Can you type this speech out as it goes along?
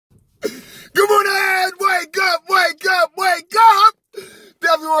Good morning! Wake up, wake up, wake up!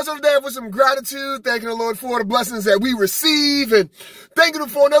 Definitely want to start today with some gratitude, thanking the Lord for the blessings that we receive and thanking Him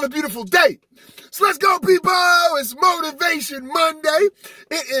for another beautiful day. So let's go, people! It's Motivation Monday.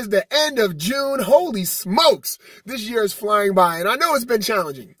 It is the end of June. Holy smokes! This year is flying by, and I know it's been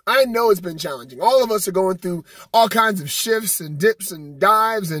challenging. All of us are going through all kinds of shifts and dips and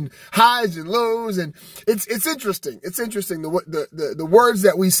dives and highs and lows, and it's interesting. It's interesting the words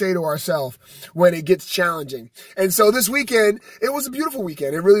that we say to ourselves when it gets challenging. And so this weekend, it was a beautiful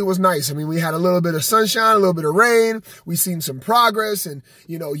weekend. It really was nice. I mean, we had a little bit of sunshine, a little bit of rain. We've seen some progress and,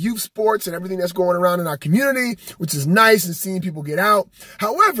 youth sports and everything that's going around in our community, which is nice, and seeing people get out.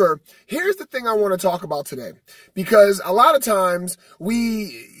 However, here's the thing I want to talk about today, because a lot of times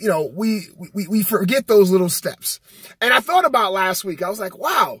we forget those little steps. And I thought about last week. I was like,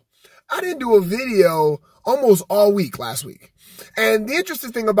 wow, I didn't do a video almost all week last week. And the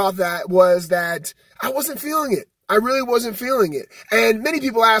interesting thing about that was that I wasn't feeling it. I really wasn't feeling it. And many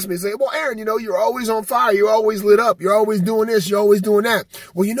people ask me, say, well, Aaron, you're always on fire. You're always lit up. You're always doing this. You're always doing that.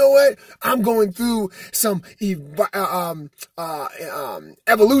 Well, you know what? I'm going through some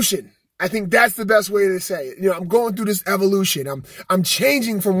evolution. I think that's the best way to say it. I'm going through this evolution. I'm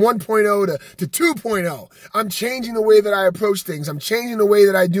changing from 1.0 to 2.0. I'm changing the way that I approach things. I'm changing the way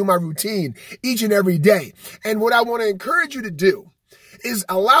that I do my routine each and every day. And what I want to encourage you to do is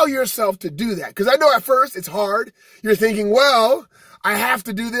allow yourself to do that. Because I know at first it's hard. You're thinking, well, I have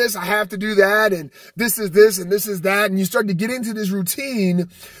to do this, I have to do that, and this is this, and this is that. And you start to get into this routine,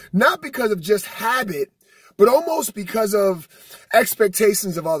 not because of just habit, but almost because of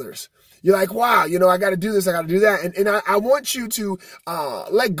expectations of others. You're like, wow, I got to do this, I got to do that. And I want you to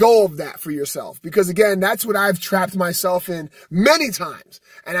let go of that for yourself. Because again, that's what I've trapped myself in many times.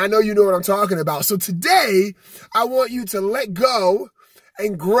 And I know you know what I'm talking about. So today, I want you to let go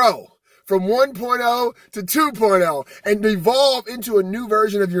and grow from 1.0 to 2.0 and evolve into a new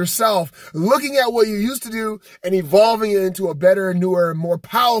version of yourself, looking at what you used to do and evolving it into a better, newer, more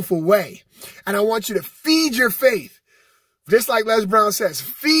powerful way. And I want you to feed your faith. Just like Les Brown says,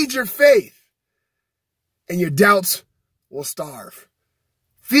 feed your faith and your doubts will starve.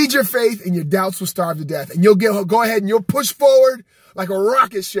 Feed your faith and your doubts will starve to death. And you'll go ahead and you'll push forward like a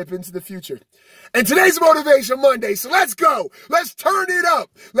rocket ship into the future. And today's Motivation Monday, so let's go. Let's turn it up.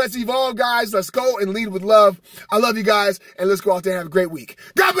 Let's evolve, guys. Let's go and lead with love. I love you guys, and let's go out there and have a great week.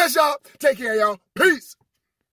 God bless y'all. Take care, y'all. Peace.